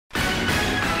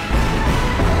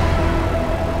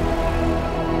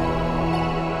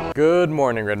Good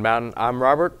morning, Red Mountain. I'm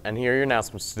Robert, and here are your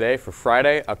announcements today for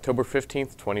Friday, October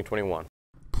 15th, 2021.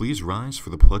 Please rise for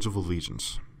the Pledge of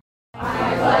Allegiance.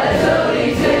 I pledge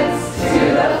allegiance to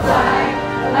the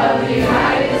flag of the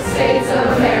United States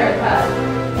of America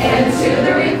and to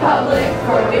the republic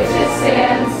for which it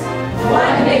stands,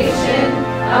 one nation,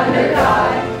 under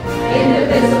God,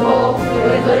 indivisible,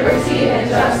 with liberty and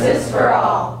justice for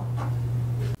all.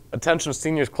 Attention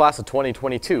seniors class of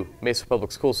 2022. Mesa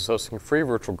Public Schools is hosting a free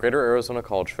virtual Greater Arizona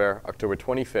College Fair October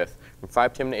 25th from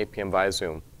 5 p.m. to 8 p.m. via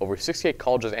Zoom. Over 68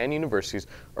 colleges and universities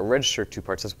are registered to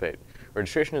participate.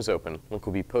 Registration is open. Link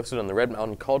will be posted on the Red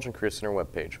Mountain College and Career Center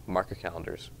webpage. Mark your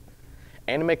calendars.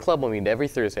 Anime Club will meet every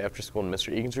Thursday after school in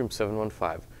Mr. Egan's room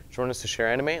 715. Join us to share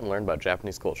anime and learn about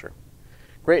Japanese culture.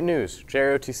 Great news!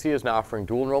 JROTC is now offering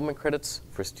dual enrollment credits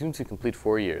for students who complete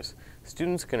 4 years.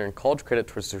 Students can earn college credit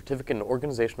towards a certificate in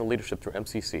organizational leadership through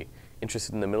MCC.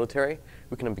 Interested in the military?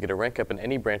 We can help you get a rank up in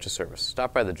any branch of service.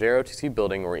 Stop by the JROTC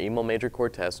building or email Major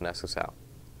Cortez and ask us how.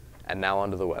 And now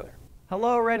on to the weather.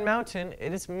 Hello, Red Mountain.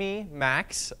 It is me,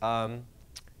 Max, and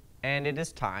it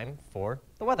is time for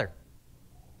the weather.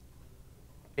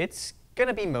 It's going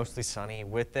to be mostly sunny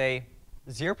with a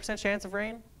 0% chance of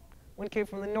rain. Wind came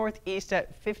from the northeast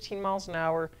at 15 miles an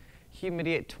hour,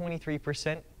 humidity at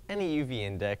 23%, and a UV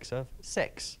index of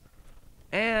 6.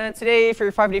 And today for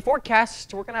your 5-day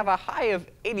forecast, we're going to have a high of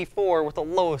 84 with a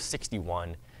low of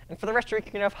 61. And for the rest of the week,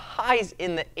 you're going to have highs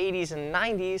in the 80s and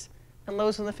 90s and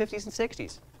lows in the 50s and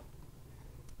 60s.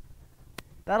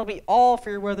 That'll be all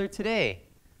for your weather today.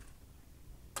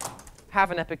 Have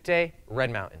an epic day,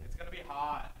 Red Mountain. It's going to be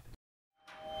hot.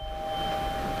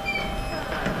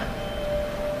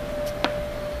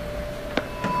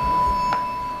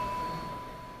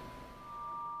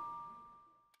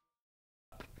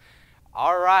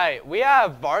 All right, we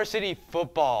have varsity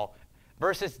football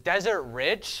versus Desert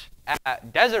Ridge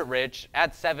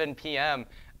at 7 p.m.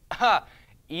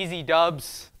 Easy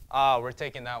dubs. We're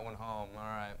taking that one home. All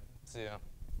right, see ya.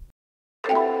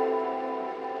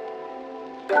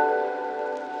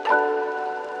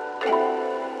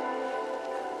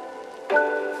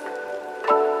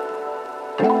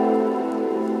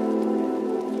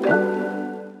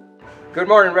 Good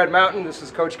morning, Red Mountain. This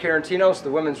is Coach Carantinos, the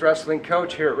women's wrestling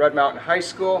coach here at Red Mountain High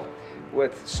School,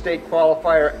 with state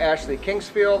qualifier Ashley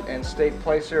Kingsfield and state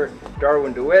placer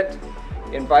Darwin DeWitt,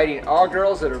 inviting all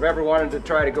girls that have ever wanted to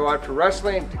try to go out for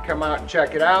wrestling to come out and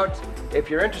check it out. If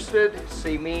you're interested,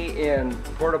 see me in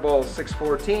Portable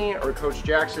 614 or Coach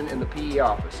Jackson in the PE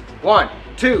office. 1,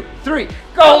 2, 3,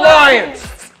 go Lions!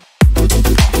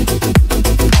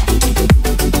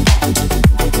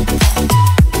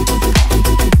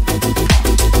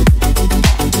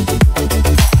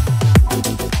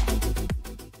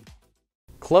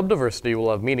 Club Diversity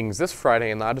will have meetings this Friday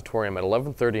in the auditorium at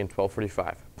 11:30 and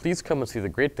 12:45. Please come and see the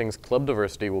great things Club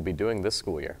Diversity will be doing this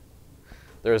school year.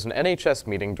 There is an NHS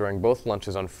meeting during both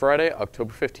lunches on Friday,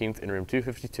 October 15th in room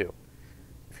 252.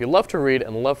 If you love to read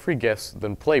and love free gifts,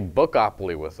 then play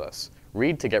Bookopoly with us.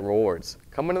 Read to get rewards.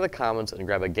 Come into the Commons and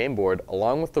grab a game board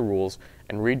along with the rules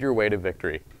and read your way to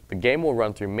victory. The game will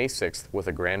run through May 6th with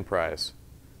a grand prize.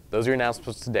 Those are your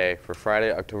announcements today for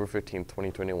Friday, October 15th,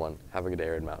 2021. Have a good day,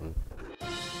 Red Mountain.